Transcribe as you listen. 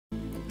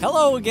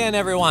Hello again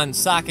everyone,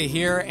 Saka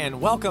here, and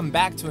welcome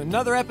back to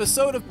another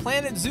episode of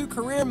Planet Zoo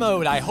Career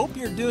Mode. I hope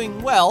you're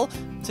doing well.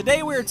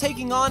 Today we're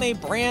taking on a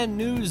brand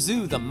new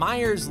zoo, the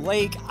Myers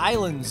Lake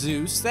Island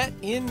Zoo, set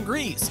in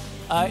Greece.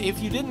 If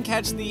you didn't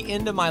catch the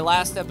end of my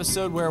last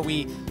episode where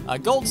we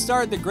gold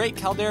starred the Great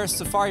Caldera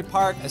Safari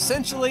Park,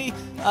 essentially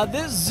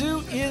this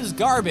zoo is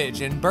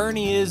garbage and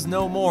Bernie is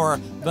no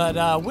more,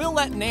 but we'll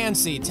let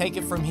Nancy take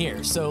it from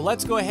here. So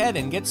let's go ahead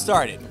and get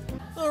started.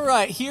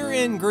 Alright, here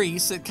in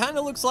Greece, it kind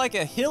of looks like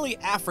a hilly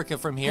Africa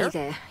from here. Hey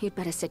there, you'd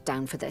better sit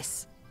down for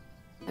this.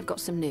 I've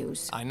got some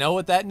news. I know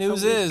what that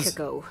news A week is.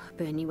 ago,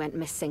 Bernie went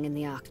missing in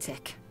the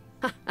Arctic.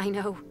 I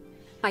know.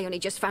 I only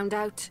just found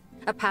out.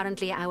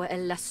 Apparently our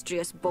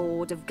illustrious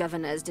board of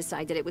governors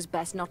decided it was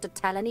best not to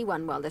tell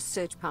anyone while the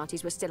search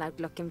parties were still out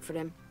looking for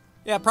him.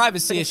 Yeah,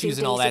 privacy But issues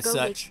a few and all that days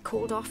ago, such. They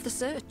called off the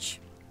search.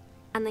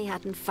 And they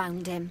hadn't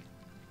found him.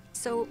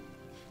 So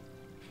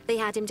they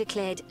had him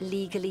declared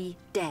legally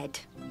dead,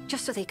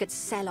 just so they could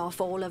sell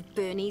off all of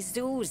Bernie's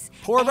zoos.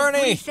 Poor Bernie!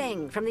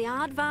 Everything, from the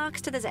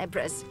aardvarks to the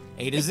zebras.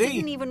 A to They Z.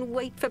 didn't even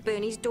wait for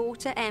Bernie's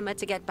daughter Emma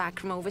to get back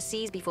from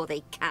overseas before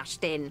they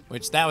cashed in.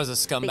 Which, that was a They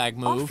scumbag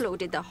move.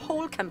 offloaded the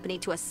whole company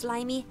to a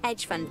slimy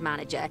hedge fund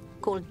manager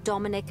called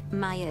Dominic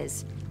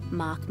Myers.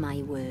 Mark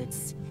my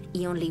words,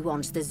 he only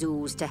wants the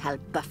zoos to help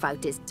buff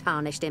out his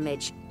tarnished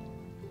image.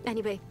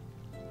 Anyway,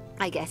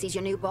 I guess he's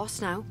your new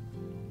boss now.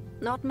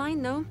 Not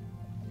mine, though.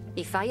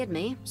 He fired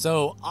me.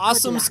 So,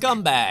 awesome luck.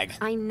 scumbag.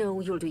 I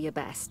know you'll do your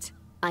best.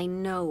 I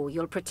know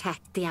you'll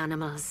protect the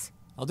animals.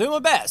 I'll do my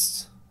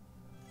best.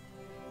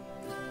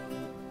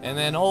 And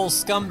then old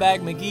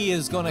scumbag McGee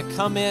is going to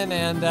come in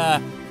and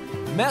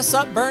mess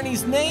up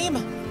Bernie's name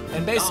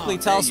and basically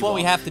tell us what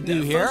we have to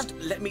do here. First,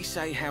 let me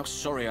say how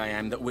sorry I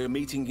am that we're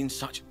meeting in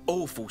such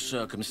awful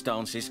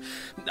circumstances.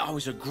 I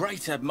was a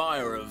great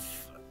admirer of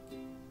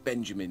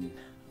Benjamin.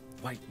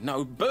 Wait,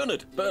 no,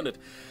 Bernard.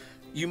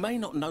 You may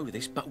not know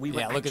this, but we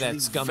were look at that actually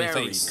scummy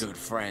very face. good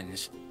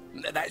friends.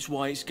 That's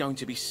why it's going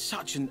to be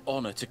such an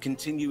honor to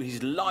continue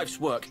his life's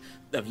work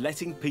of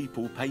letting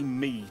people pay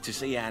me to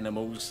see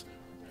animals.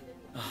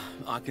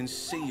 I can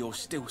see you're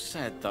still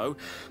sad, though.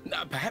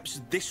 Perhaps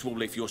this will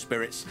lift your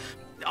spirits.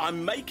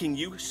 I'm making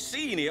you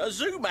senior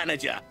zoo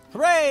manager.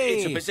 Hooray!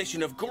 It's a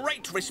position of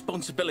great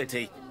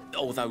responsibility,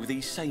 although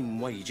these same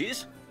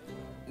wages.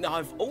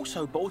 I've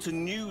also bought a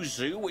new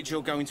zoo which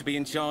you're going to be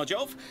in charge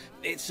of.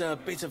 It's a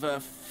bit of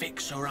a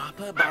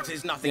fixer-upper, but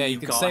it's nothing Yeah, you you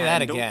can can't say that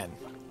handle. again.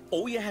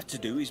 All you have to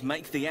do is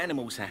make the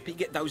animals happy,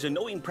 get those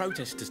annoying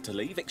protesters to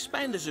leave,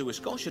 expand the zoo a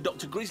skosh,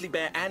 adopt a grizzly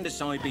bear and a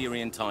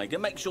Siberian tiger,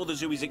 make sure the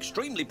zoo is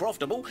extremely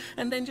profitable,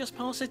 and then just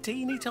pass a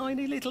teeny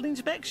tiny little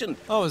inspection.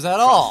 Oh, is that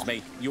all? Trust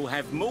me, you'll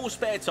have more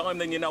spare time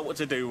than you know what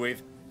to do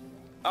with.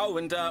 Oh,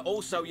 and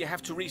also you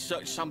have to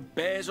research some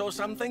bears or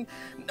something.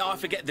 I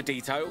forget the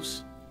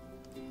details.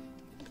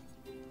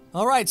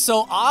 Alright,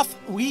 so off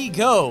we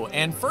go.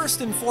 And first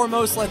and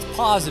foremost, let's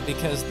pause it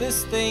because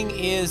this thing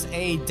is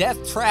a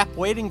death trap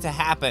waiting to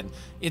happen.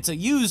 It's a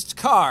used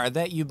car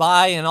that you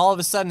buy and all of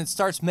a sudden it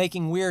starts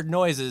making weird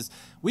noises.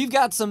 We've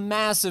got some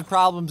massive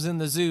problems in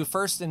the zoo,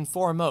 first and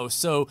foremost.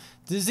 So,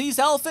 disease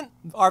elephant,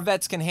 our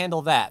vets can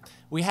handle that.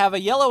 We have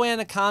a yellow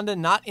anaconda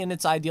not in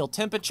its ideal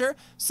temperature.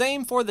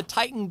 Same for the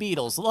Titan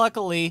beetles.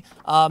 Luckily,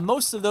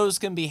 most of those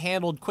can be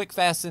handled quick,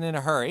 fast, and in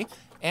a hurry.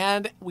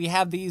 And we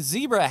have the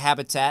zebra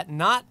habitat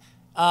not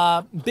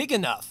big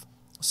enough.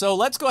 So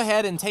let's go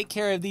ahead and take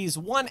care of these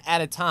one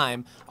at a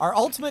time. Our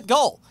ultimate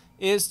goal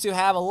is to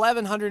have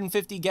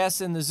 1,150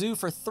 guests in the zoo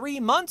for 3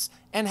 months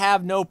and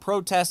have no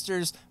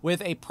protesters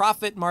with a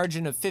profit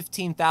margin of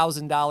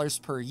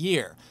 $15,000 per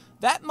year.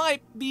 That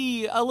might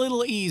be a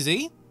little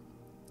easy.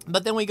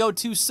 But then we go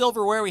to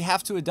silverware, we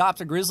have to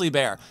adopt a grizzly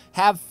bear.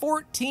 Have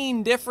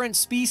 14 different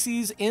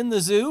species in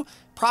the zoo,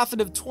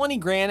 profit of 20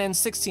 grand and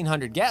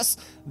 1,600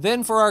 guests.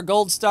 Then for our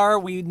gold star,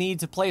 we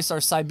need to place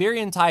our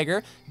Siberian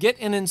tiger, get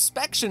an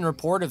inspection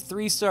report of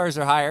 3 stars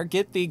or higher,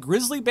 get the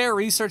grizzly bear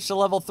research to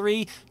level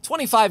 3,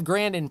 25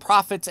 grand in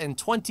profits and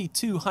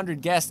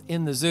 2,200 guests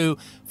in the zoo.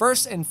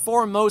 First and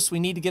foremost,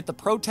 we need to get the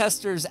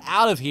protesters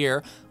out of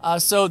here.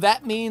 So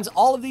that means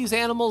all of these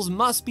animals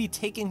must be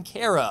taken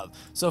care of.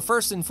 So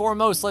first and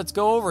foremost, let's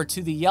go over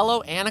to the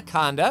yellow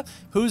anaconda,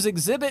 whose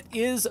exhibit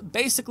is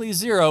basically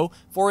 0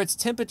 for its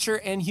temperature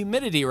and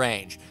humidity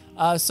range.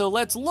 So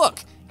let's look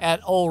at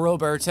old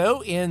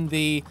Roberto in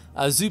the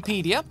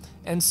Zoopedia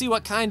and see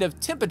what kind of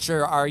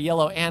temperature our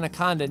yellow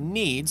anaconda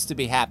needs to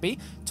be happy.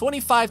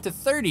 25 to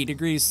 30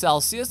 degrees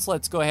Celsius.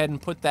 Let's go ahead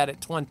and put that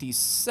at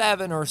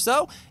 27 or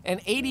so.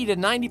 And 80 to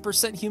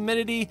 90%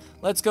 humidity.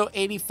 Let's go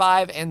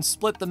 85 and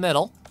split the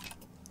middle.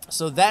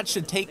 So that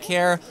should take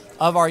care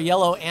of our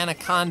yellow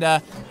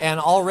anaconda, and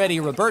already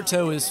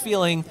Roberto is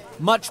feeling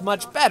much,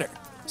 much better.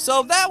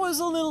 So that was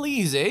a little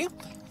easy.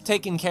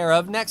 Taken care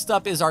of. Next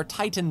up is our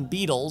Titan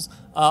beetles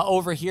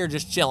over here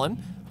just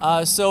chilling.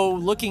 So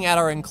looking at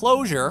our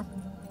enclosure,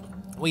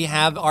 we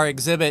have our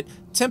exhibit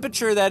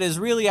temperature that is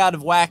really out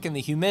of whack, and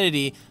the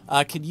humidity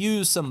could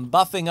use some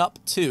buffing up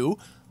too.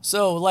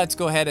 So let's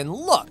go ahead and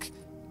look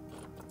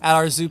at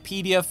our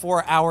Zoopedia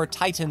for our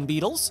Titan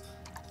beetles.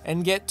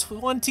 and get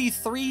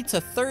 23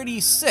 to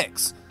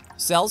 36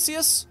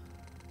 Celsius.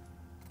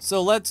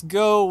 So let's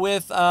go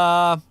with,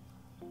 yeah,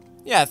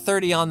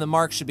 30 on the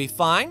mark should be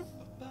fine.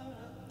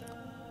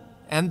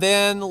 And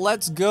then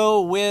let's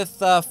go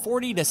with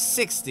 40 to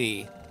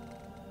 60.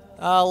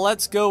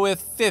 Let's go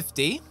with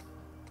 50.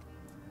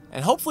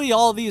 And hopefully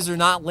all of these are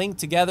not linked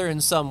together in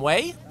some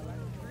way.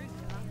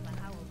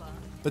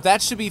 But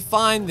that should be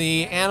fine.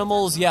 The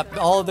animals, yep,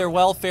 all of their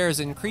welfare is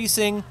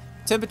increasing.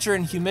 Temperature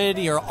and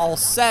humidity are all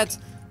set.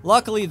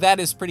 Luckily, that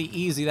is pretty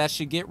easy. That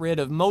should get rid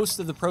of most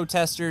of the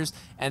protesters.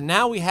 And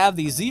now we have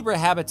the zebra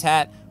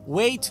habitat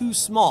way too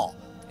small.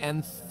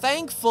 And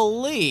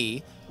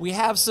thankfully, we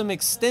have some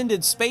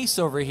extended space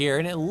over here.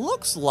 And it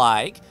looks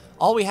like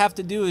all we have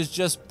to do is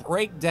just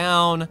break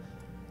down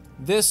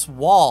this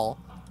wall.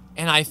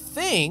 And I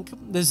think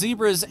the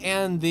zebras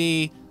and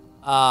the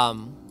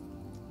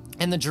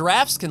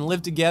giraffes can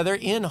live together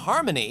in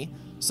harmony.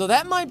 So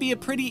that might be a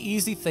pretty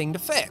easy thing to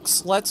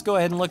fix. Let's go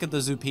ahead and look at the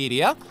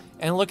Zoopedia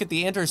and look at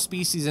the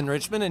interspecies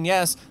enrichment. And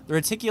yes, the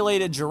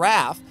reticulated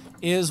giraffe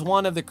is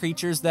one of the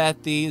creatures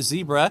that the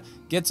zebra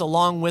gets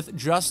along with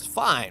just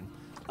fine.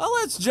 Well,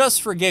 let's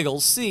just for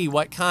giggles see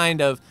what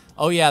kind of,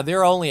 oh yeah,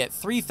 they're only at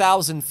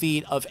 3,000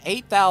 feet of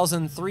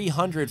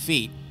 8,300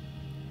 feet.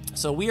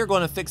 So we are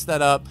going to fix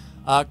that up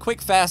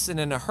quick, fast, and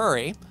in a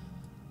hurry.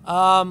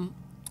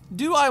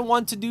 Do I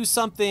want to do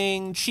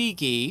something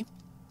cheeky?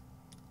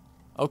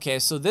 Okay,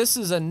 so this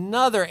is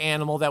another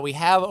animal that we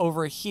have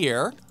over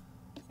here,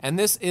 and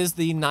this is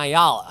the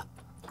Nyala.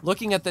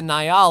 Looking at the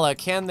Nyala,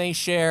 can they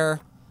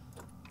share?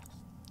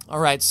 All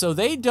right, so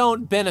they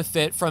don't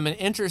benefit from an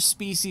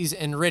interspecies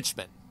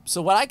enrichment.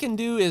 So what I can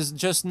do is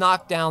just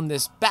knock down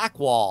this back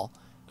wall.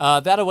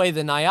 That way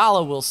the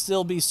Nyala will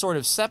still be sort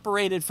of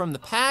separated from the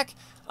pack,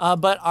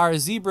 but our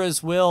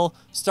zebras will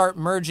start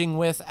merging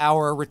with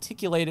our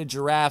reticulated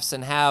giraffes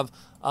and have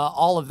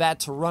all of that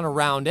to run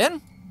around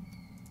in.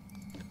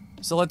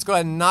 So let's go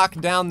ahead and knock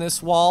down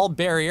this wall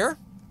barrier.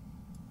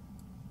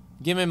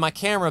 Give me my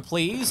camera,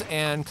 please,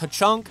 and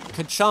ka-chunk,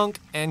 ka-chunk,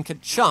 and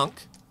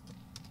ka-chunk.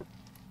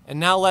 And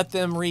now let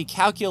them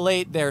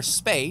recalculate their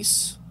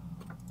space.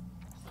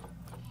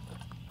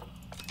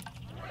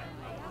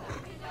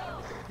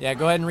 Yeah,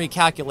 go ahead and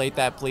recalculate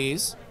that,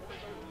 please.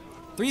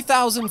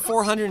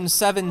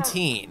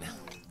 3,417.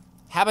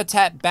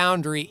 Habitat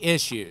boundary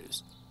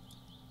issues.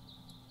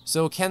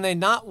 So can they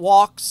not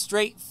walk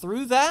straight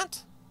through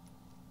that?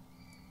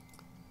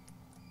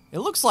 It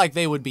looks like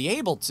they would be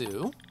able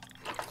to.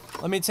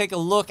 Let me take a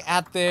look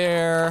at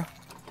their...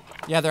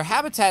 Yeah, their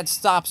habitat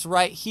stops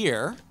right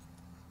here.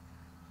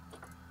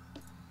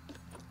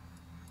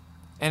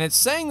 And it's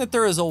saying that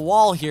there is a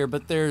wall here,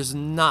 but there's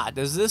not.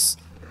 Does this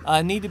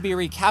need to be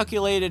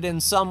recalculated in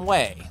some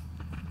way?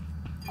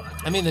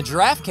 I mean, the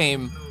giraffe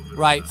came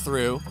right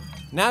through.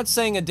 Now it's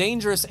saying a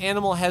dangerous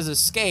animal has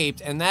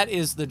escaped, and that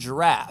is the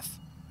giraffe.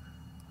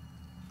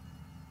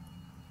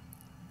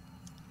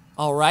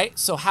 All right,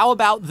 so how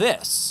about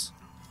this?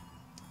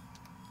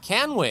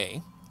 Can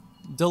we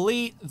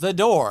delete the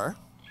door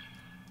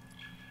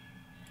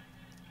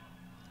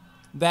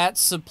that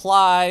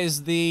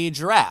supplies the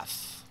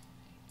giraffe?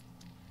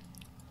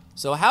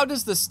 So how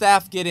does the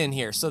staff get in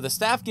here? So the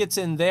staff gets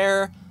in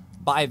there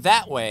by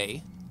that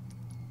way.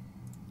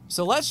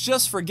 So let's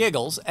just for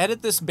giggles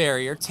edit this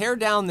barrier, tear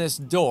down this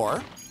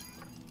door,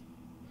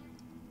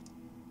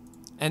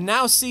 and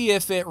now see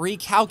if it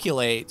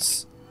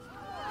recalculates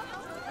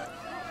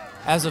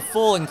as a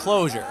full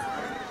enclosure.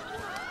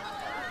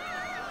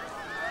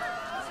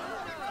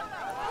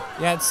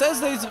 Yeah, it says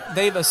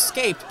they've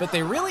escaped, but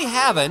they really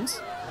haven't.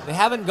 They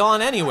haven't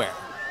gone anywhere.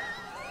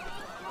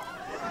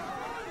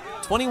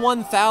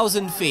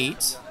 21,000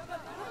 feet.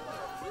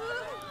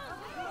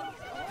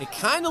 It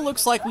kind of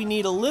looks like we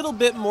need a little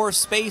bit more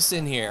space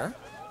in here.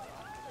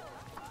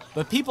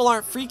 But people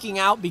aren't freaking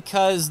out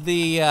because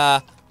the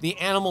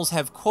animals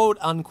have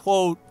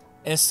quote-unquote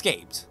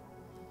escaped.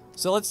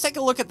 So let's take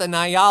a look at the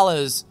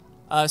Nyala's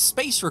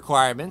space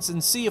requirements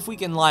and see if we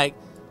can, like,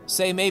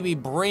 say maybe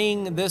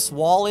bring this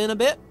wall in a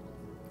bit.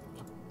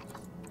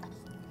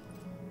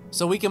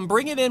 So we can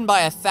bring it in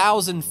by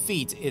 1,000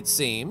 feet, it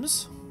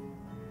seems.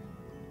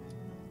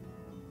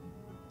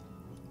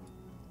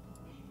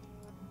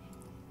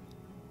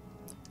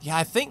 Yeah,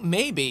 I think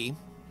maybe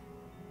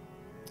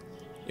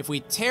if we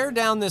tear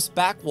down this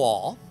back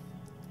wall,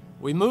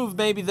 we move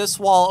maybe this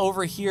wall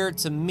over here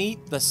to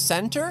meet the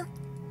center,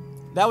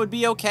 that would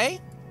be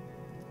okay?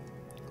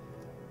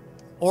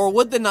 Or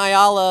would the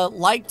Nyala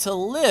like to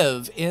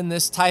live in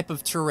this type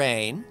of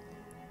terrain,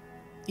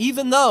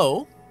 even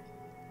though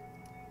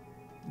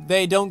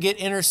they don't get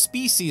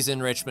interspecies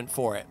enrichment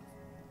for it?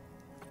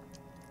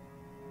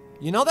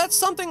 You know, that's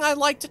something I'd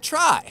like to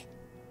try.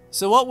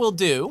 So what we'll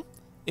do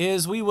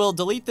is we will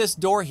delete this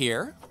door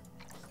here,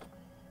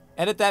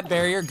 edit that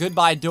barrier,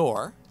 goodbye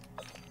door,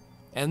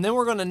 and then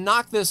we're going to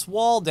knock this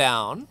wall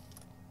down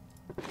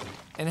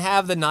and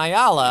have the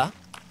Nyala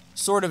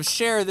sort of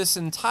share this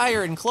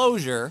entire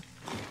enclosure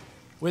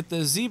with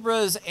the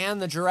zebras and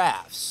the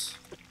giraffes.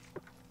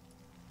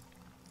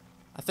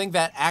 I think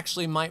that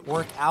actually might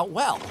work out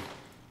well.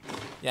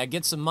 Yeah,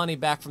 get some money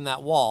back from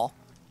that wall.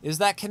 Is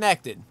that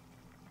connected?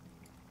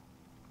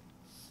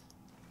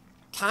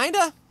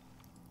 Kinda?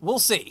 We'll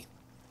see.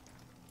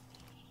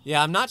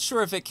 Yeah, I'm not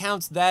sure if it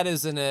counts that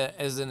as an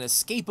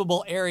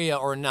escapable area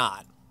or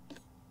not.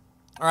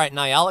 Alright,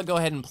 Nyala, go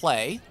ahead and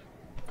play.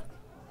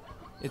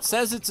 It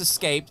says it's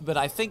escaped, but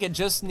I think it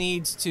just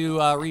needs to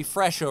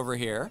refresh over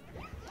here.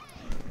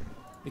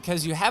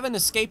 Because you haven't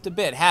escaped a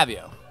bit, have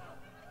you?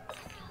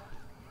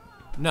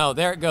 No,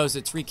 there it goes.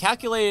 It's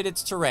recalculated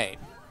its terrain.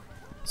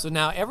 So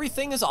now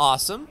everything is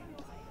awesome.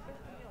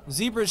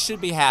 Zebras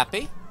should be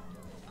happy.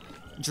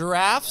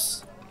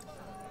 Giraffes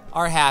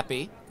are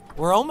happy.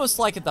 We're almost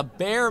like at the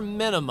bare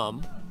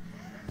minimum.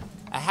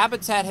 A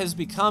habitat has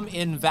become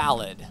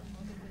invalid.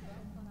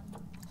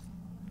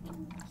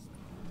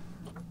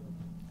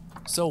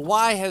 So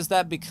why has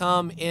that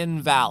become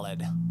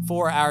invalid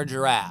for our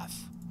giraffe?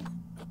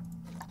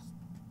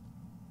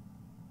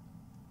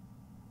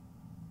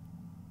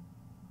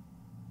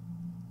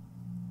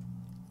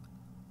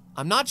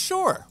 I'm not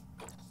sure.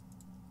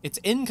 It's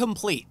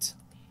incomplete.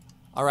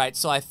 All right,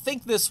 so I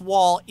think this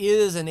wall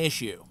is an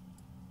issue.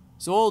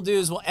 So what we'll do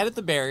is we'll edit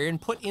the barrier and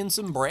put in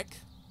some brick.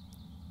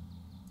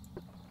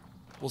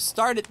 We'll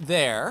start it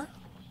there.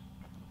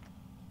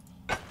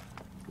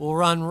 We'll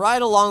run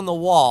right along the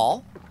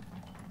wall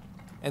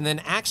and then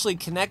actually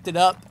connect it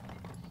up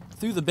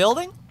through the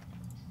building.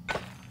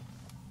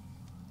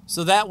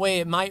 So that way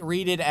it might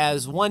read it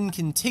as one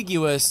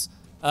contiguous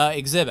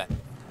exhibit.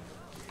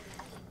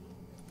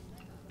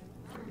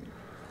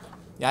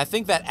 Yeah, I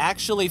think that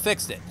actually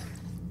fixed it.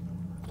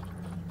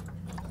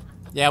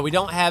 Yeah, we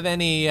don't have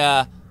any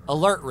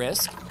alert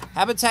risk.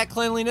 Habitat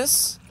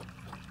cleanliness,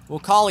 we'll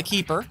call a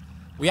keeper.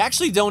 We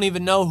actually don't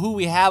even know who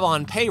we have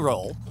on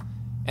payroll.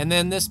 And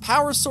then this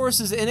power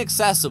source is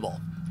inaccessible.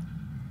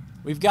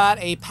 We've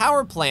got a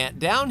power plant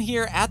down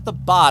here at the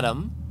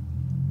bottom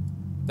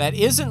that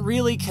isn't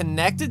really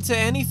connected to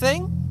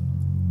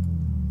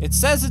anything. It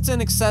says it's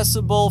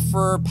inaccessible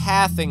for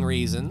pathing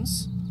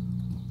reasons.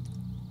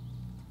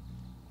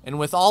 And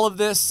with all of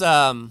this,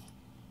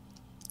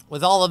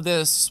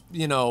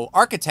 you know,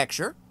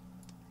 architecture,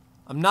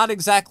 I'm not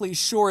exactly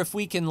sure if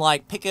we can,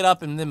 like, pick it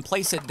up and then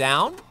place it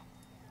down.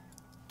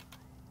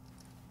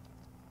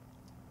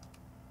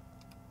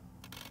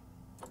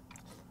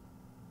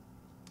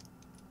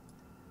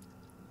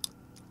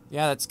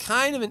 Yeah, that's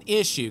kind of an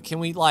issue. Can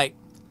we, like,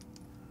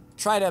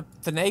 try to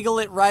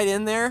finagle it right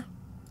in there?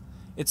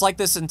 It's like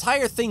this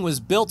entire thing was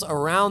built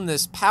around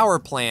this power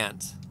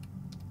plant.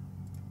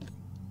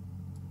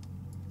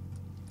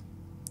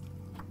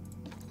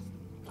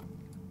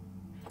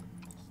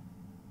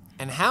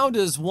 And how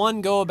does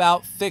one go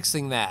about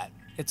fixing that?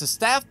 It's a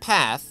staff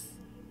path.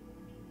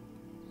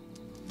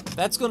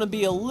 That's going to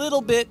be a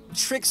little bit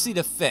tricksy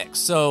to fix.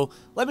 So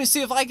let me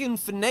see if I can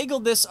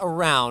finagle this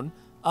around.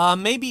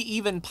 Maybe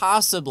even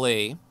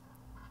possibly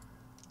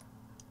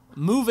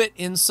move it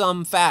in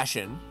some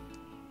fashion.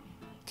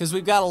 Because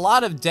we've got a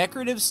lot of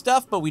decorative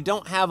stuff, but we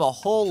don't have a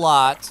whole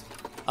lot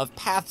of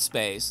path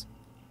space.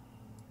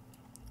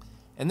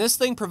 And this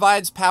thing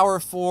provides power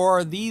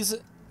for these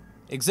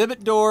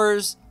exhibit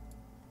doors,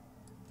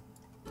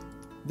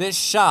 this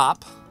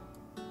shop.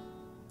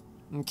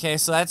 Okay,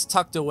 so that's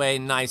tucked away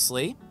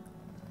nicely.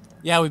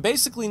 Yeah, we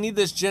basically need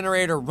this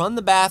generator, run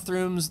the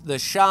bathrooms, the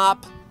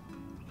shop,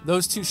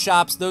 those two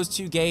shops, those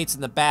two gates,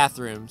 and the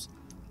bathrooms.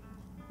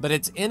 But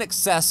it's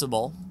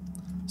inaccessible.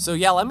 So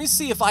yeah, let me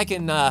see if I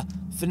can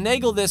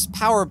finagle this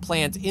power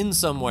plant in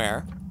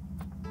somewhere.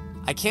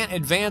 I can't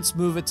advance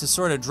move it to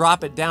sort of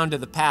drop it down to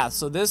the path.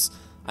 So this,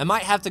 I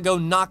might have to go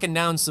knocking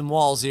down some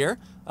walls here.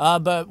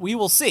 But we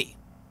will see.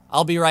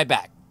 I'll be right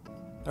back.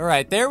 All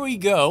right, there we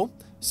go.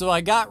 So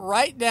I got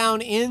right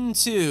down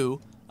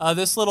into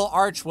this little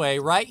archway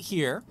right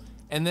here.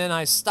 And then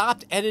I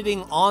stopped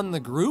editing on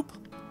the group.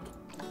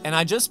 And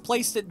I just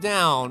placed it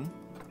down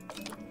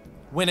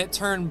when it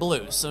turned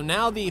blue. So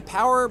now the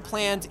power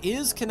plant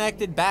is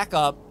connected back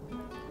up.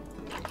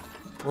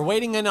 We're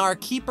waiting on our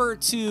keeper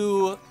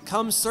to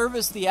come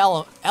service the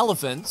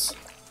elephants.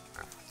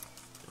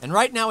 And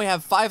right now we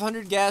have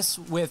 500 guests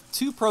with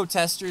 2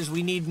 protesters.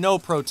 We need no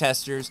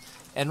protesters.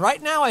 And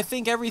right now I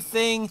think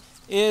everything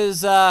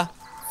is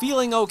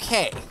feeling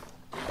okay.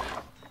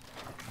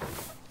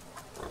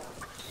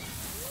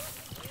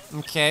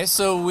 Okay,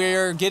 so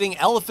we're getting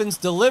elephants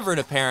delivered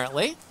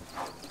apparently.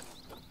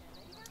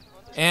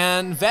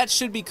 And vets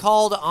should be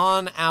called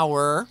on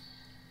our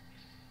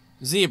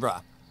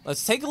zebra.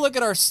 Let's take a look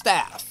at our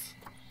staff.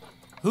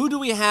 Who do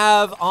we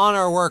have on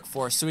our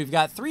workforce? So we've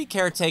got 3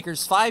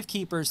 caretakers, 5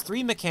 keepers,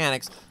 3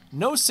 mechanics,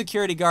 no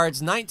security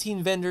guards,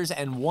 19 vendors,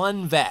 and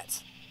 1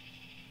 vet.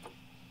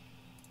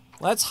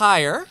 Let's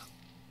hire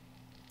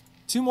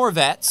 2 more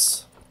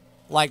vets,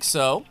 like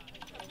so.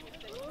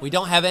 We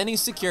don't have any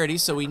security,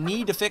 so we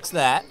need to fix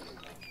that.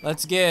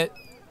 Let's get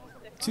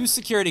 2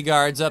 security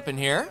guards up in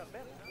here.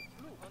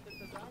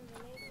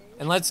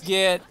 And let's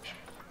get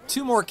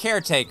 2 more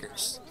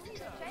caretakers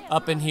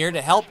up in here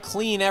to help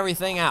clean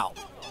everything out.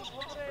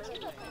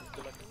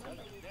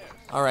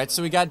 All right,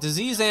 so we got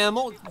disease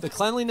animal, the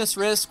cleanliness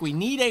risk. We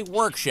need a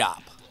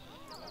workshop.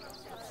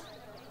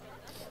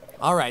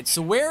 All right,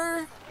 so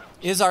where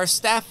is our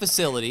staff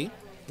facility?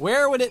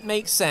 Where would it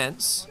make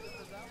sense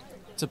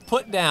to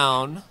put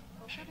down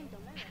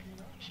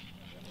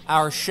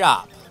our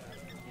shop?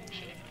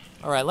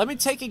 All right, let me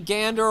take a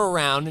gander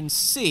around and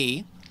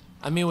see.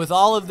 I mean, with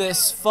all of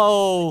this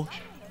faux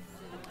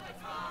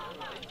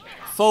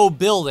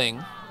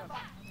building,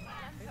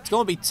 it's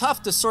going to be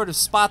tough to sort of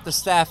spot the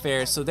staff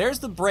area. So there's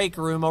the break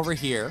room over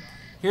here.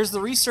 Here's the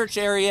research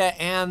area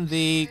and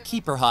the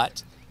keeper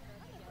hut.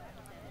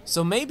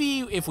 So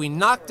maybe if we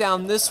knock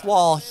down this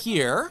wall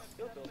here,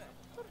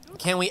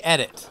 can we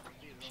edit?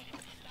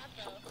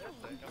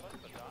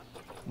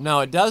 No,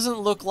 it doesn't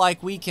look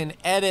like we can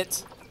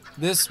edit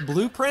this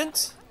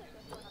blueprint.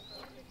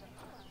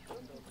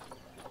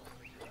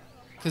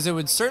 Because it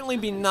would certainly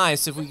be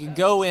nice if we could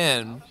go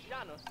in.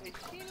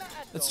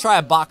 Let's try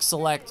a box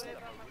select.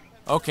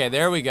 Okay,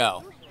 there we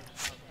go.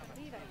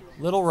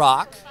 Little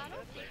rock.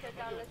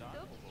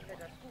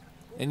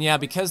 And yeah,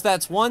 because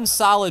that's one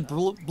solid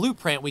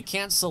blueprint, we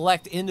can't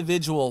select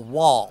individual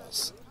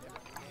walls.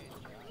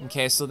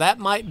 Okay, so that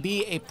might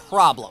be a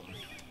problem.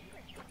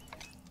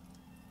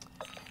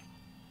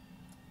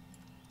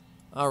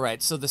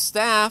 Alright, so the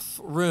staff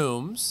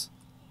rooms.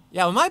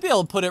 Yeah, we might be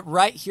able to put it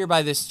right here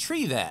by this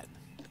tree then.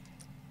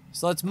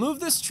 So let's move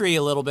this tree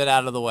a little bit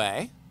out of the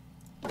way.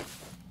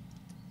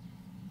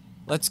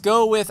 Let's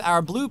go with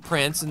our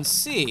blueprints and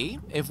see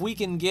if we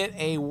can get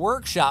a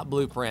workshop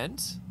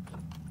blueprint.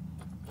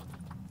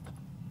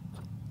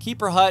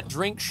 Keeper hut,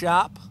 drink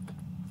shop.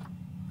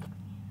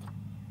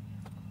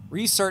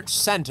 Research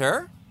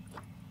center.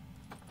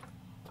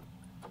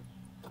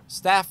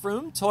 Staff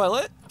room,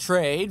 toilet,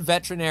 trade,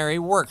 veterinary,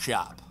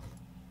 workshop.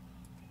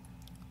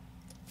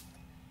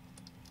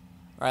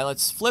 All right,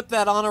 let's flip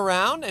that on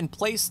around and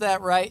place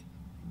that right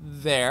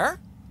there.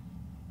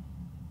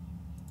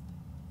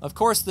 Of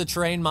course, the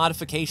terrain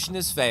modification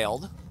has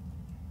failed.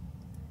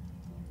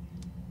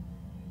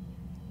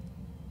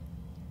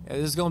 Yeah,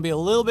 this is going to be a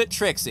little bit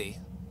tricksy.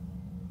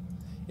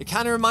 It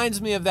kind of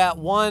reminds me of that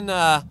one,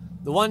 the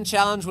one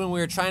challenge when we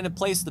were trying to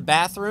place the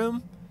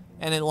bathroom,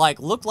 and it like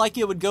looked like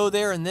it would go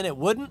there and then it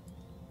wouldn't.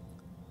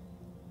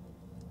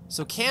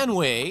 So can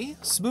we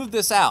smooth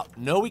this out?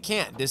 No, we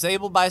can't.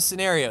 Disabled by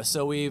scenario.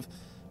 So we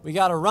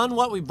got to run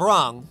what we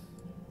brung.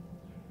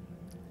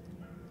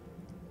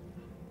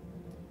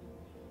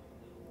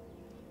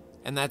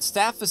 And that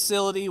staff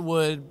facility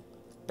would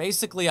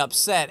basically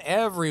upset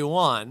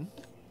everyone.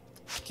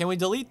 Can we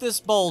delete this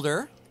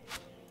boulder?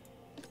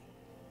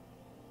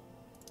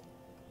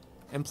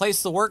 And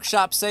place the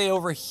workshop, say,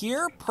 over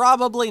here?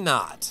 Probably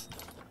not.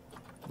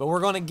 But we're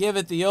going to give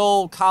it the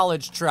old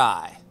college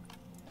try.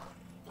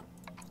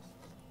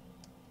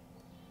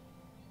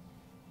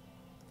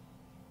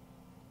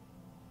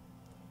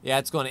 Yeah,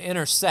 it's going to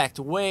intersect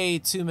way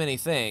too many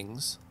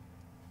things.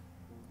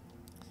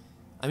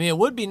 I mean, it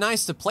would be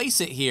nice to place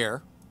it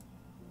here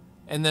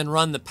and then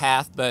run the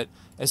path, but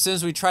as soon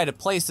as we try to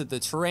place it, the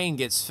terrain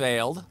gets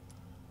failed.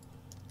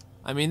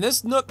 I mean,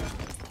 this nook...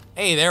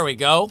 Hey, there we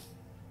go.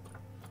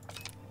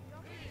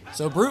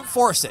 So brute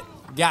force it.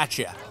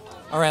 Gotcha.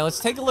 All right, let's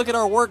take a look at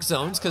our work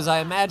zones, because I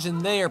imagine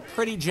they are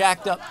pretty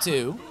jacked up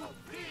too.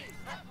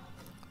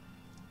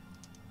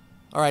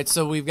 All right,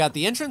 so we've got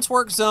the entrance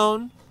work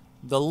zone,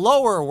 the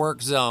lower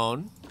work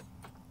zone,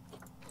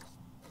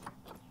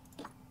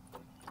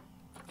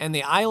 and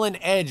the island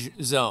edge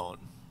zone.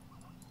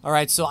 All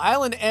right, so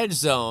island edge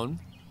zone,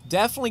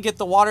 definitely get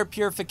the water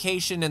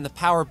purification and the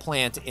power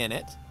plant in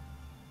it,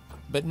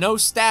 but no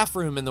staff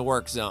room in the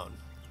work zone.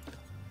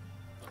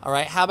 All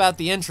right, how about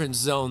the entrance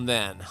zone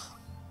then?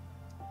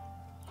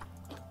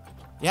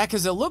 Yeah,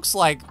 because it looks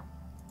like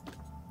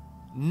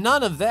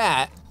none of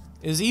that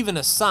is even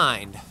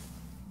assigned.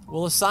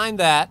 We'll assign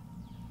that.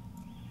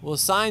 We'll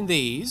assign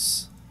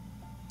these.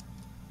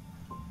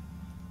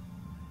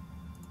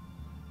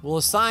 We'll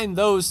assign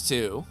those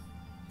two.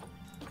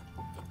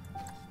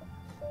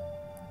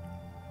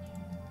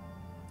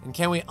 And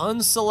can we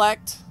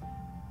unselect?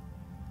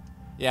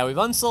 Yeah, we've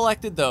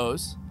unselected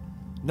those.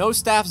 No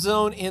staff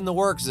zone in the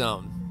work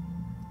zone.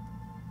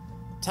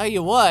 Tell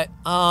you what,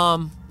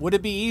 would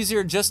it be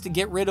easier just to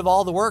get rid of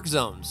all the work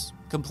zones?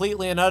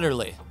 Completely and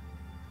utterly.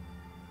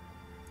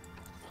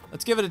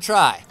 Let's give it a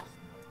try.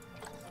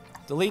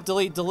 Delete,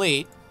 delete,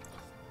 delete.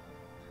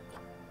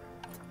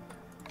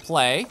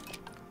 Play.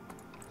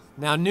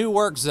 Now new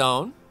work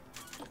zone.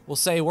 We'll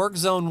say work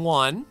zone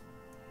 1.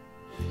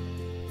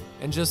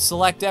 And just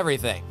select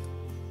everything.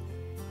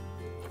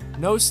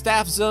 No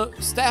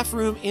staff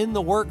room in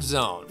the work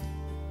zone.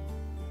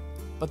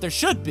 But there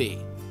should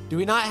be. Do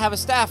we not have a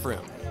staff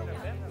room?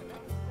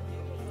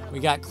 We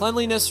got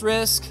cleanliness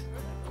risk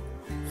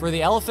for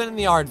the elephant and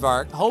the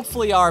aardvark.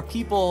 Hopefully our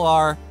people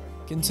are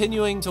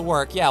continuing to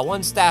work. Yeah,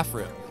 one staff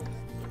room.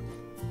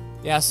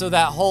 Yeah, so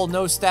that whole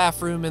no staff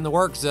room in the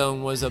work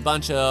zone was a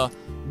bunch of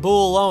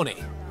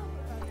baloney.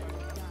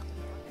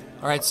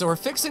 All right, so we're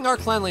fixing our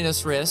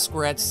cleanliness risk.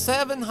 We're at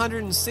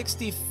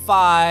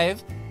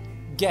 765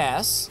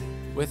 guess.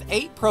 with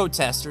 8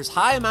 protesters,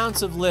 high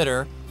amounts of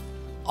litter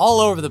all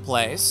over the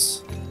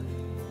place.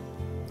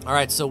 All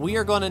right, so we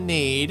are going to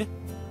need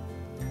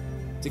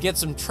to get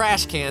some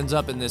trash cans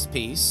up in this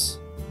piece.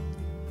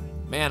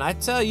 Man, I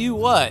tell you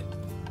what,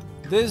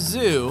 this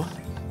zoo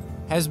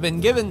has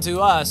been given to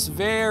us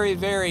very,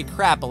 very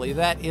crappily,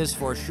 that is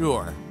for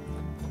sure.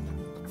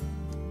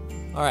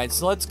 All right,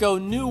 so let's go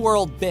New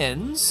World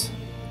bins.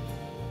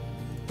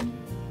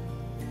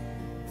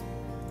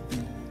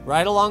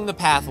 Right along the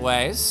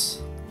pathways.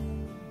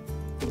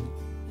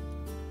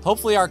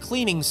 Hopefully our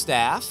cleaning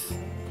staff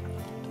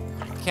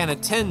can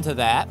attend to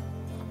that.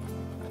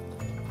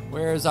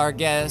 Where's our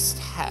guest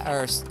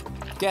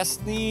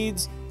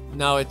needs?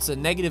 No, it's a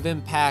negative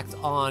impact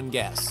on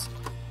guests.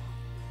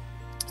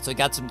 So we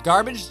got some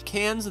garbage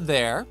cans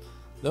there.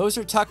 Those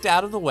are tucked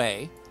out of the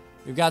way.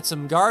 We've got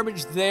some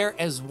garbage there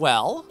as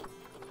well.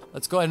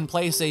 Let's go ahead and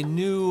place a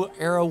new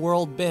Arrow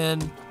World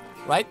bin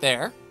right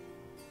there.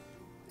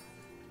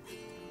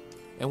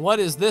 And what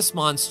is this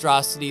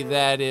monstrosity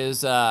that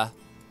is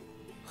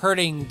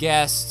hurting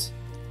guests?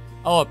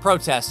 Oh, a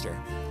protester.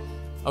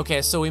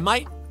 Okay, so we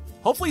might,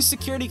 hopefully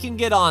security can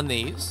get on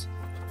these.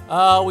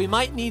 We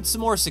might need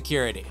some more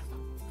security.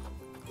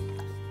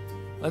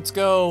 Let's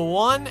go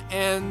 1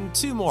 and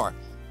 2 more.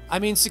 I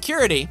mean,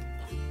 security,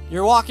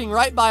 you're walking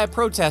right by a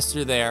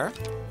protester there.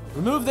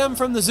 Remove them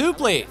from the zoo,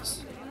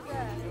 please.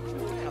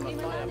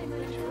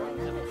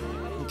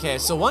 Okay,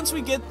 so once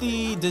we get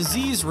the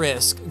disease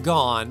risk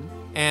gone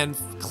and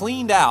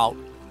cleaned out,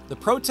 the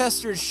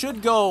protesters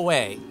should go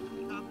away.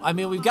 I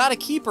mean, we've got a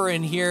keeper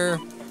in here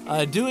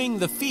doing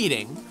the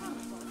feeding.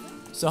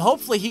 So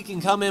hopefully he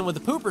can come in with a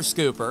pooper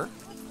scooper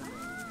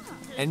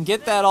and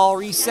get that all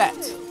reset.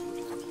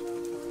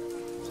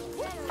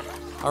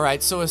 All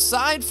right, so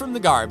aside from the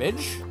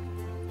garbage,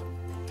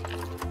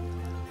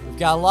 we've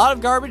got a lot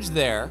of garbage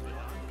there.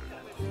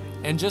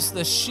 And just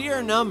the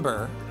sheer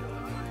number.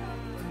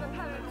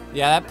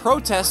 Yeah, that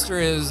protester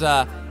is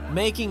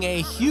making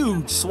a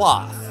huge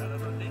swath.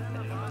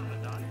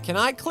 Can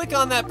I click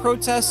on that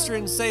protester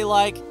and say,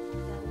 like,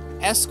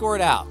 escort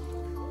out?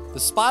 The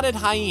spotted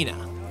hyena.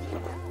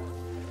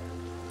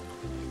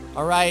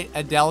 All right,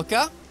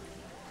 Adelka.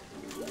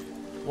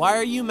 Why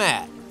are you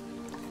mad?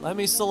 Let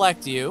me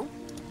select you.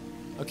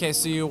 Okay,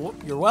 so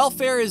your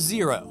welfare is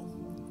 0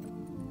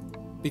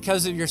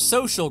 because of your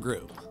social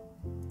group.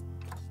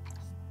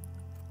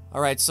 All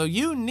right, so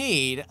you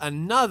need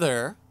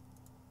another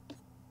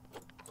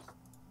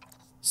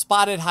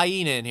spotted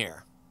hyena in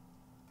here.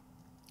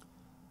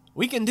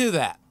 We can do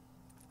that.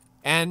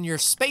 And your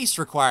space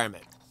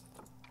requirement.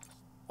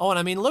 Oh, and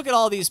I mean, look at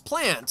all these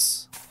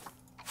plants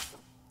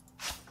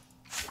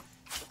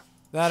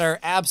that are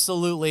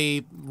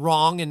absolutely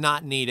wrong and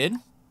not needed.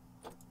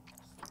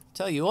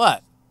 Tell you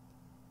what.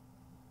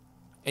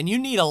 And you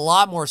need a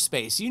lot more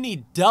space. You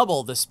need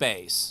double the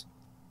space.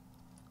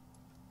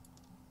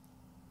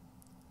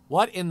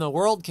 What in the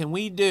world can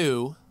we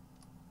do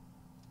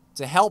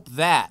to help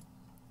that?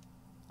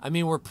 I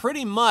mean, we're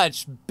pretty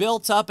much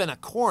built up in a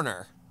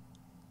corner.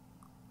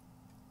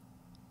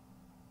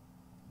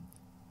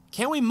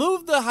 Can we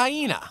move the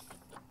hyena?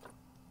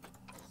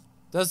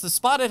 Does the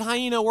spotted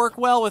hyena work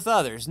well with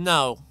others?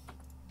 No.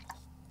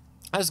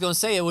 I was going to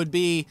say it would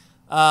be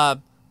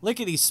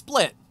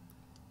lickety-split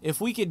if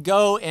we could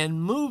go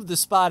and move the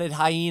spotted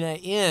hyena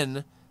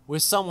in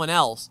with someone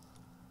else.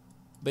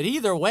 But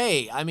either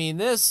way, I mean,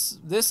 this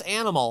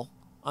animal,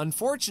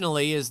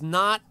 unfortunately, is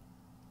not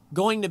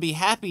going to be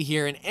happy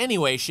here in any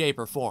way, shape,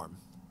 or form.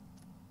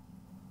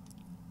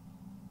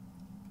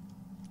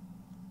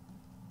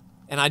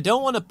 And I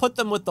don't want to put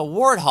them with the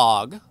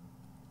warthog.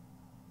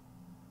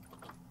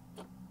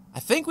 I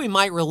think we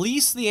might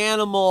release the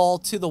animal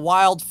to the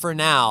wild for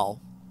now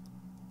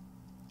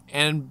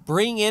and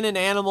bring in an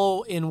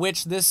animal in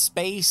which this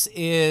space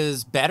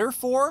is better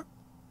for.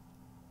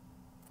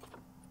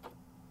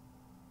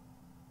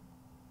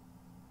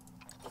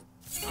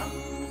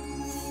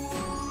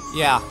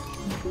 Yeah.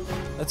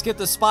 Let's get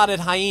the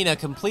spotted hyena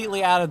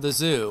completely out of the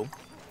zoo.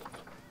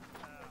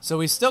 So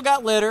we still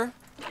got litter.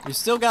 We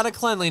still got a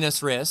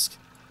cleanliness risk.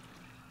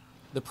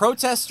 The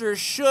protesters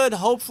should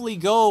hopefully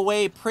go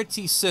away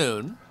pretty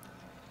soon.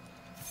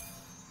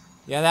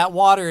 Yeah, that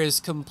water is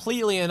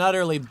completely and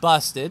utterly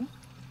busted.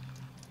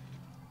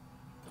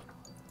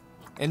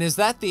 And is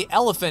that the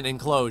elephant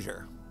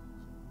enclosure?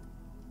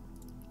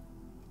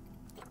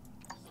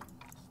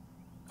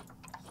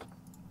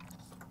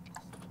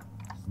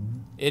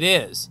 It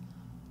is.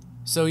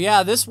 So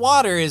yeah, this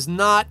water is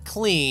not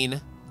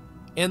clean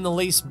in the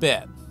least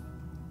bit.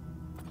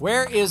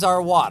 Where is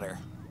our water?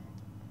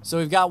 So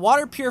we've got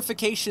water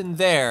purification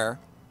there,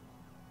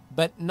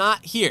 but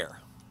not here.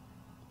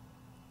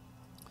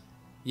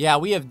 Yeah,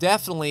 we have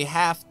definitely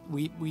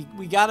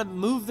we got to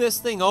move this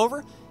thing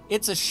over.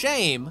 It's a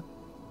shame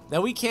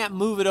that we can't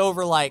move it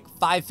over like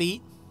 5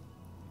 feet.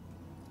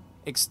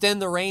 Extend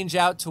the range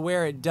out to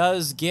where it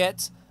does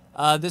get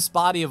this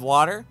body of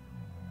water.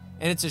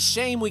 And it's a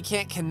shame we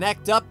can't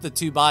connect up the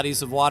 2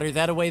 bodies of water.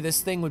 That way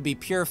this thing would be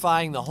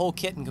purifying the whole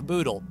kit and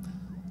caboodle.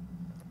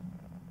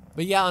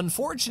 But yeah,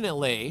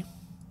 unfortunately...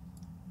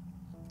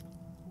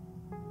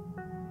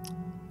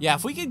 Yeah,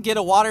 if we could get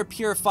a water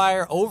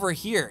purifier over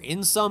here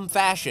in some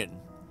fashion,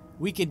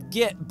 we could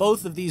get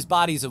both of these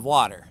bodies of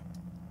water.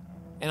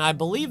 And I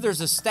believe there's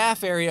a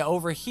staff area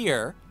over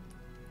here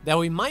that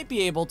we might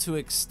be able to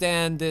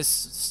extend this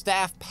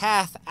staff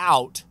path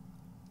out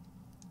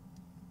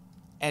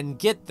and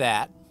get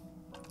that.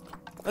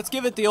 Let's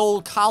give it the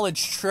old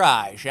college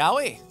try, shall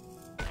we?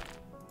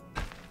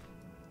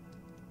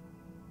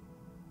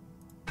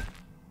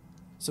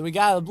 So we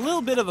got a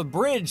little bit of a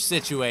bridge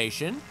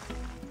situation.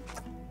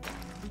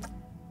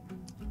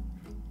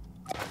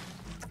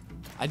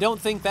 I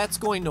don't think that's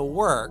going to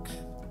work.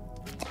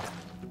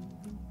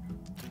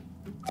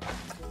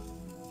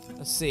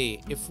 Let's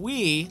see, if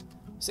we...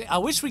 See, I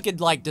wish we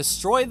could, like,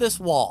 destroy this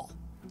wall.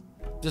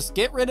 Just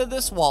get rid of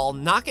this wall,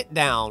 knock it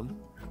down.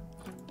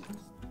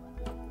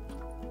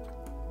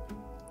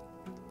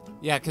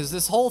 Yeah, because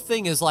this whole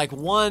thing is like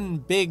one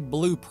big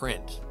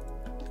blueprint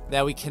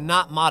that we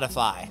cannot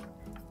modify.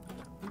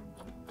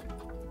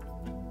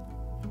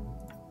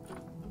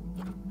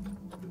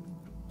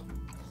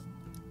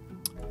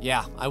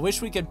 Yeah, I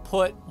wish we could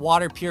put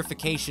water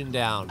purification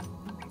down.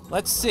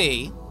 Let's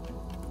see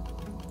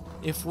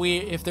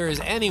if there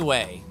is any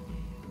way.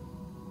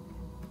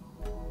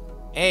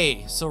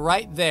 So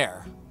right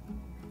there.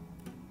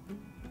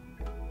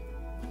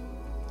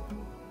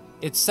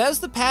 It says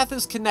the path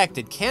is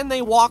connected. Can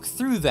they walk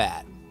through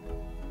that?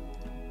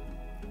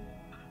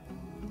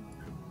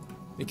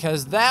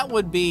 Because that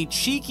would be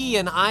cheeky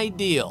and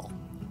ideal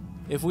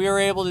if we were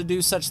able to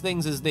do such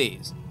things as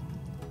these.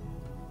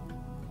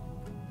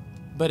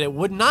 But it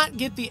would not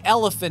get the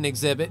elephant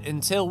exhibit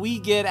until we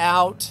get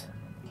out.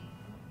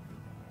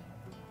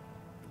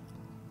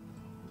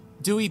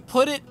 Do we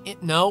put it in?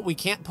 No, we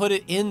can't put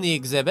it in the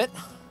exhibit.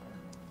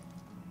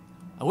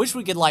 I wish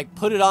we could, like,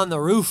 put it on the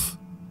roof.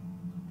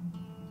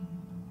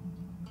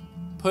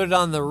 Put it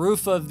on the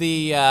roof of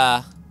the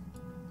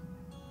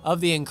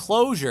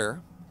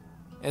enclosure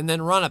and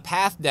then run a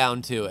path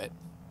down to it.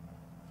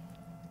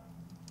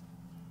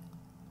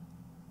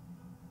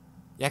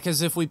 Yeah,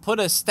 because if we put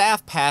a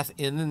staff path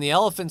in, then the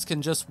elephants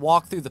can just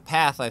walk through the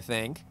path, I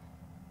think.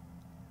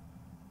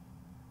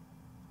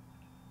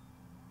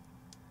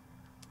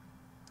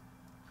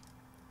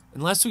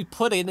 Unless we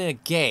put in a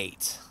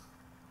gate.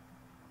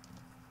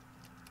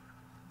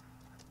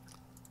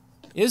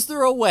 Is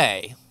there a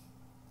way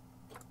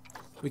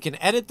we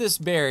can edit this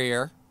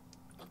barrier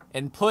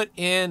and put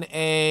in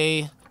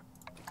a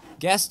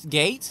guest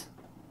gate?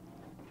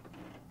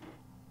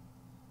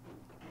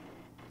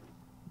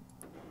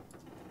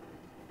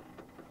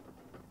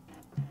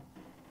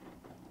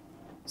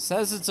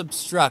 Says it's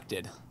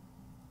obstructed.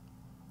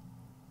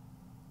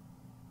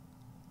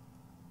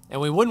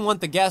 And we wouldn't want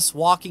the guests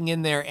walking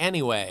in there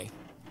anyway.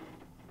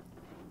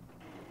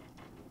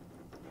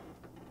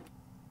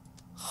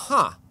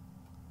 Huh.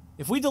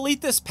 If we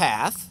delete this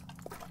path,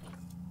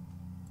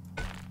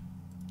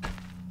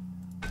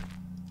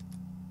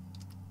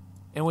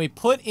 and we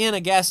put in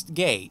a guest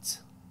gate,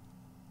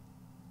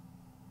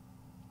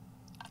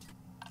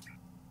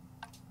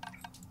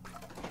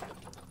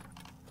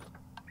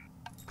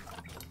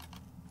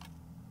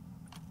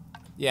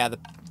 yeah,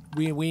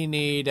 we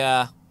need,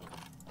 where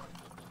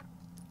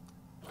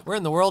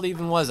in the world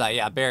even was I?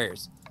 Yeah,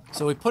 barriers.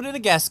 So we put in a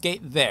guest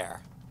gate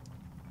there.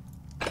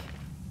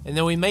 And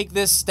then we make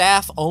this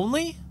staff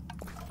only?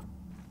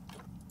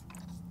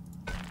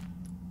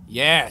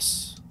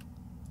 Yes.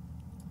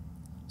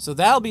 So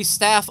that'll be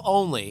staff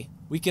only.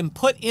 We can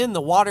put in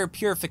the water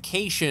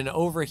purification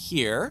over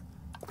here.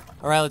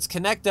 Alright, let's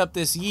connect up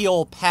this ye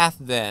olde path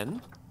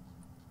then.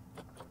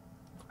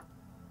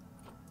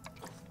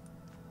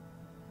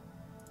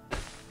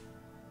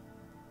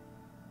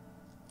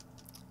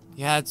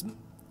 Yeah, it's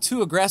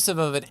too aggressive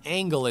of an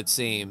angle, it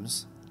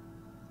seems.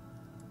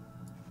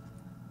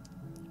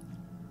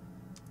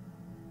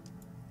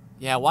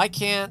 Yeah, why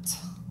can't...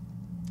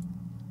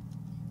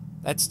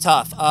 That's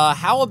tough.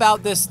 How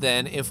about this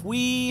then? If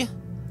we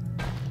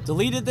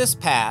deleted this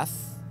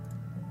path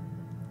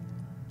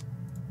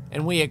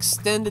and we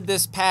extended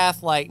this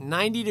path like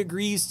 90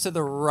 degrees to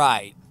the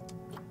right.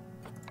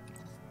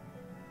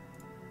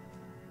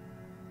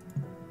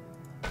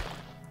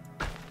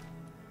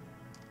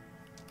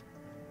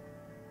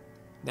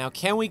 Now,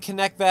 can we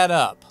connect that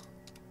up?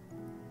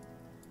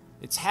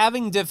 It's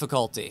having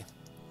difficulty.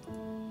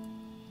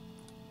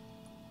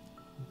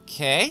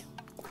 Okay.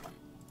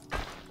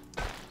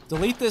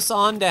 Delete this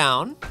on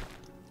down.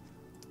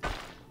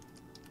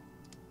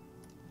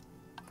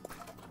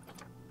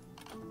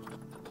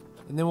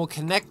 And then we'll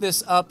connect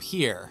this up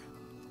here.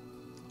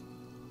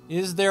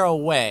 Is there a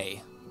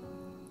way?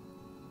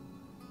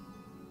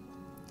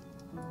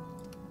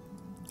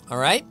 All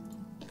right.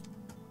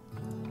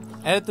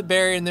 Edit the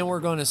barrier, and then we're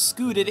going to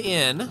scoot it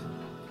in.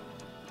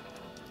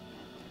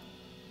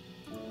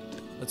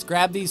 Let's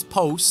grab these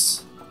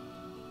posts.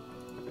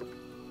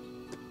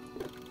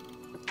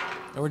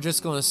 And we're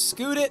just going to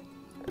scoot it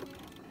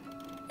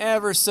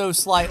ever so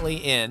slightly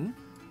in.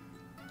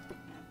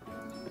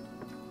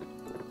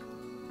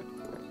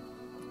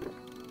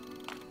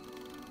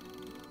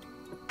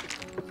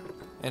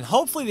 And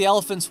hopefully the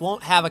elephants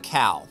won't have a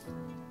cow.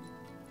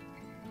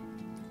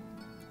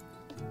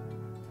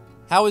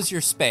 How is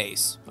your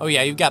space? Oh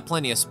yeah, you've got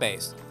plenty of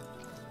space.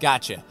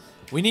 Gotcha.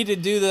 We need to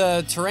do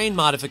the terrain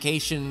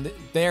modification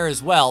there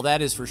as well,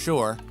 that is for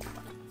sure.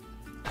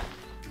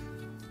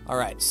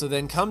 Alright, so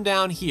then come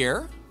down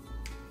here.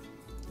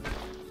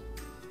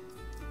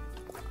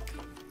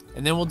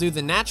 And then we'll do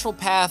the natural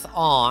path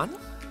on.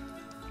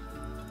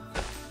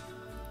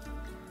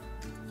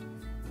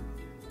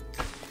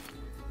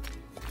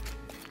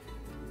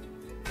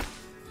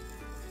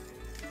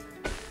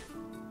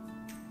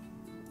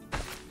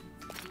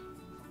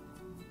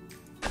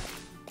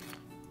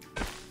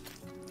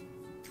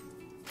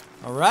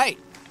 All right.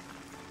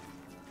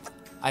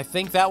 I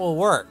think that will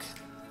work.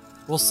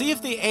 We'll see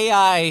if the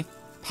AI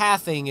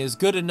pathing is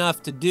good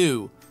enough to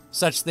do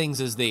such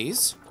things as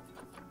these.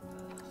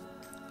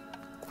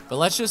 But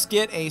let's just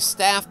get a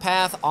staff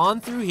path on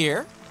through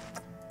here.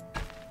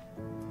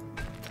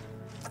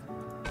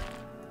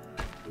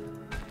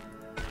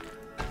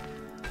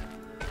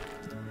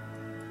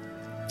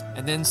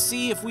 And then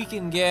see if we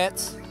can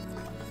get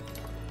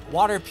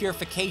water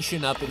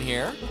purification up in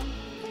here.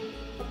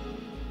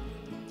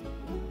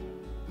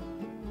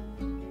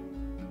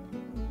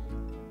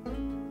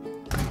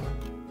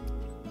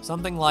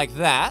 Something like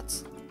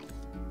that.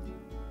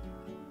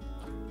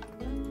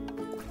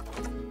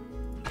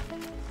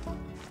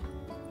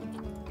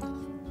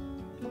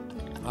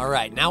 All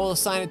right, now we'll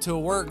assign it to a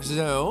work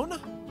zone.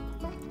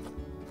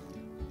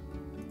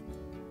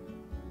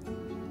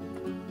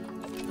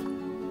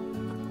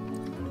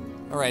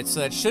 All right, so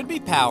that should be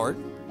powered.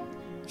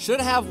 Should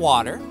have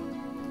water.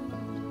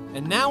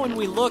 And now when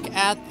we look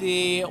at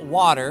the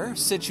water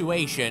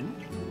situation,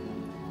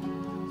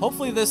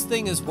 hopefully this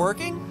thing is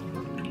working.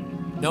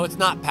 No, it's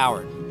not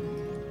powered.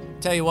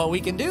 Tell you what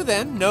we can do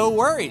then, no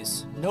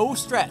worries, no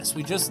stress.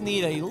 We just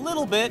need a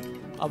little bit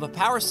of a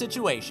power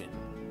situation.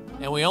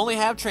 And we only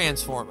have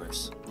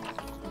transformers.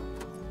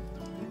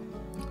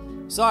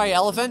 Sorry,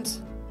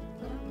 elephant.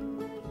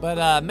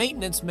 But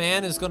maintenance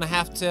man is gonna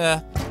have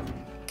to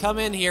come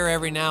in here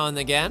every now and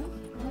again.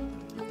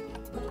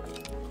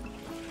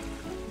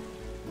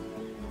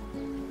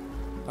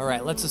 All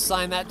right, let's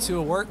assign that to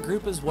a work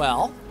group as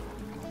well.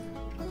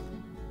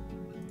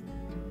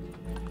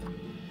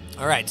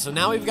 All right, so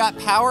now we've got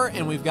power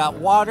and we've got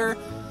water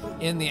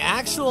in the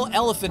actual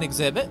elephant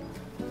exhibit.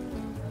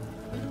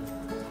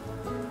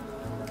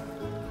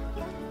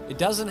 It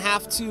doesn't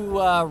have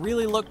to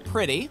really look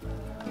pretty.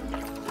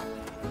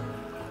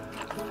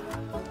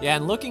 Yeah,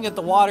 and looking at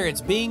the water,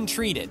 it's being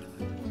treated.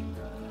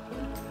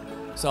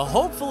 So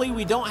hopefully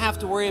we don't have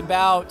to worry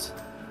about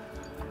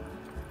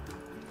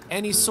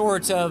any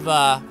sort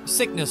of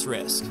sickness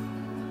risk.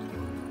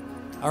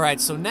 All right,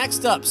 so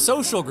next up,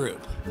 social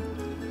group.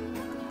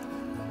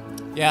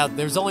 Yeah,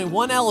 there's only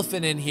one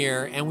elephant in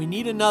here, and we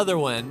need another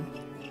one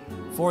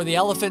for the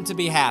elephant to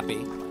be happy.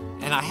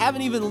 And I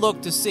haven't even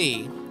looked to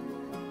see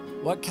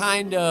what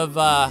kind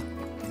of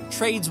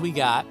trades we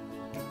got.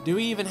 Do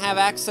we even have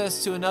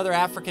access to another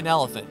African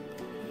elephant?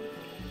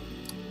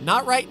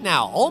 Not right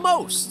now,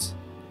 almost.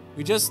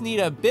 We just need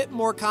a bit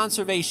more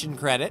conservation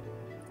credit.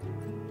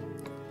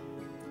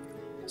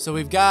 So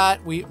we've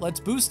got,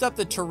 let's boost up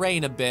the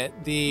terrain a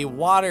bit. The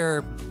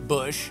water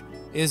bush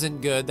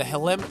isn't good. The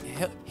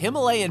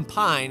Himalayan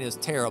pine is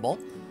terrible.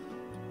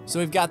 So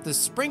we've got the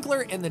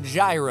sprinkler and the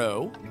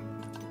gyro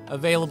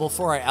available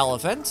for our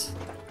elephant.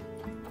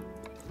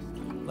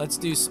 Let's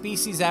do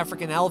species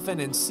African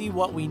elephant and see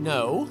what we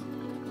know.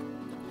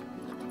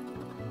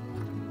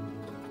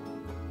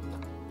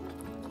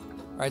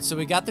 All right, so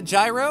we got the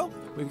gyro,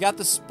 we've got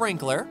the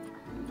sprinkler.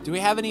 Do we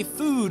have any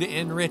food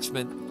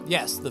enrichment?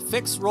 Yes, the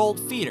fixed rolled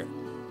feeder.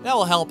 That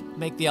will help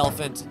make the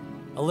elephant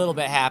a little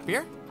bit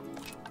happier.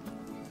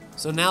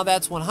 So now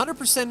that's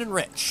 100%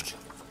 enriched.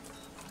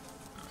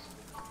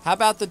 How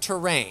about the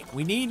terrain?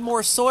 We need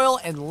more soil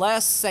and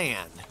less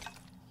sand.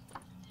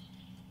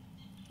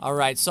 All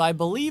right, so I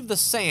believe the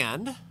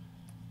sand.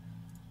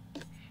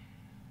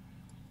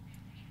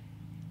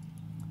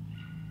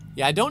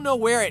 Yeah, I don't know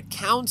where it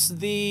counts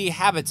the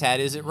habitat.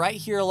 Is it right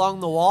here along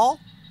the wall?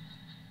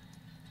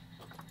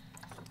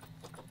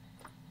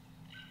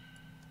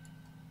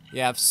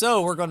 Yeah, if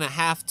so, we're gonna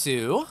have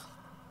to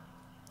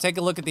take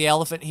a look at the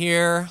elephant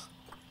here,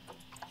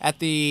 at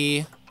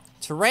the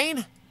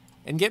terrain,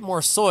 and get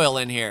more soil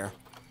in here.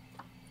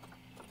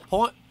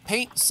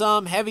 Paint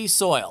some heavy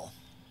soil.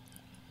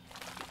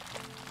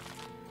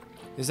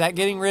 Is that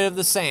getting rid of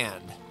the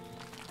sand?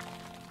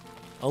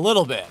 A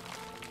little bit.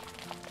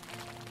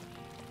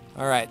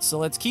 All right, so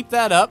let's keep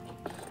that up.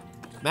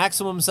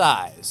 Maximum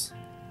size.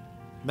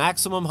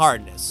 Maximum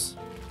hardness.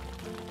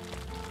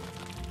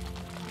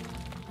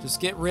 Just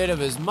get rid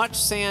of as much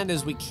sand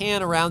as we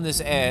can around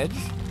this edge.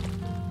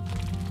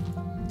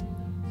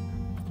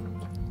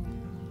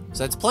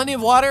 So that's plenty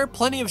of water,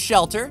 plenty of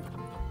shelter.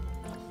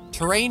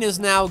 Terrain is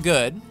now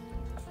good.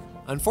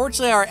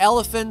 Unfortunately, our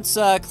elephant's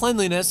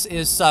cleanliness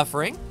is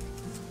suffering.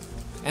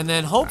 And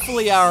then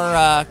hopefully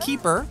our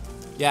keeper,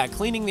 yeah,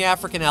 cleaning the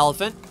African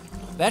elephant.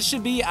 That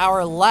should be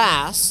our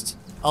last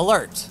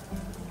alert.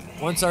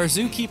 Once our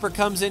zookeeper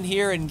comes in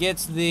here and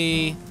gets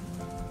the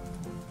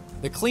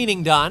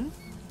cleaning done.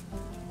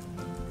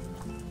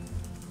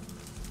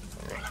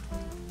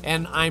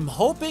 And I'm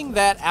hoping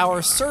that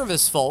our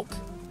service folk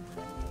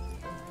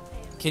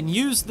can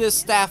use this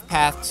staff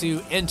path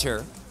to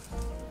enter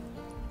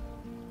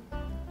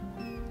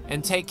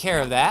and take care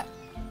of that.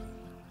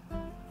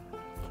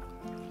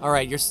 All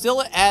right, you're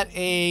still at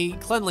a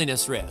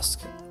cleanliness risk.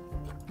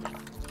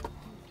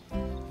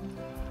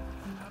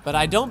 But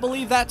I don't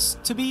believe that's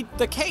to be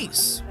the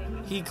case.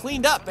 He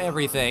cleaned up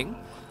everything,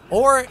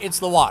 or it's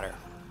the water.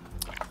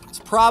 It's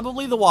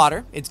probably the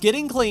water. It's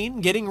getting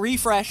clean, getting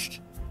refreshed,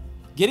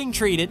 getting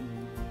treated,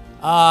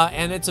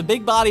 and it's a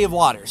big body of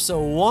water. So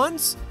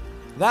once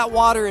that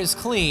water is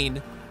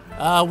clean,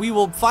 we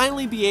will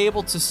finally be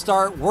able to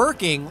start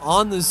working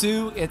on the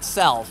zoo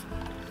itself.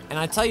 And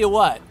I tell you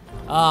what,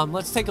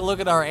 let's take a look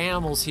at our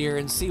animals here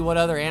and see what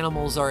other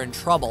animals are in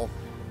trouble.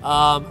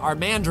 Our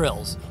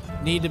mandrills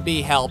need to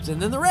be helped, and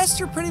then the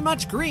rest are pretty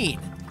much green.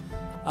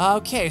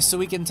 Okay, so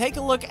we can take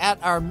a look at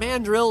our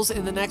mandrills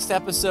in the next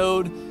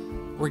episode.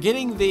 We're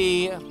getting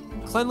the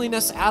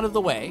cleanliness out of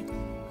the way,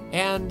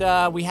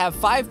 and we have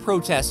 5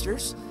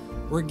 protesters.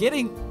 We're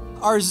getting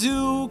our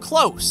zoo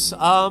close.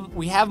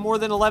 We have more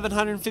than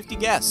 1,150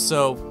 guests,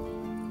 so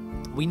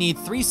we need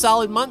 3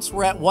 solid months.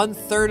 We're at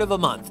 1/3 of a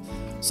month.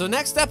 So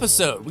next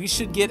episode, we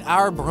should get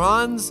our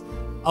bronze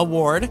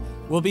award.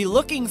 We'll be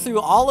looking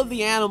through all of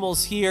the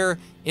animals here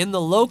in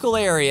the local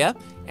area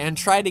and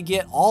try to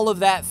get all of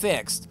that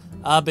fixed.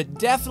 But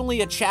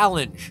definitely a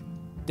challenge.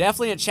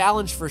 Definitely a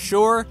challenge for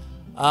sure.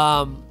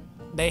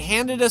 They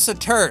handed us a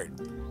turd,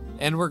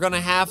 and we're going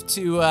to have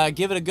to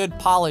give it a good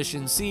polish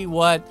and see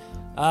what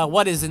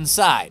is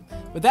inside.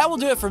 But that will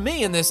do it for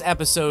me in this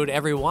episode,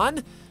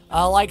 everyone.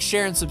 Like,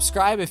 share, and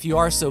subscribe if you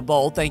are so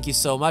bold. Thank you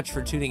so much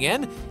for tuning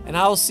in, and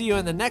I will see you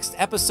in the next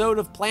episode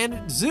of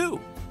Planet Zoo.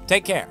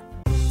 Take care.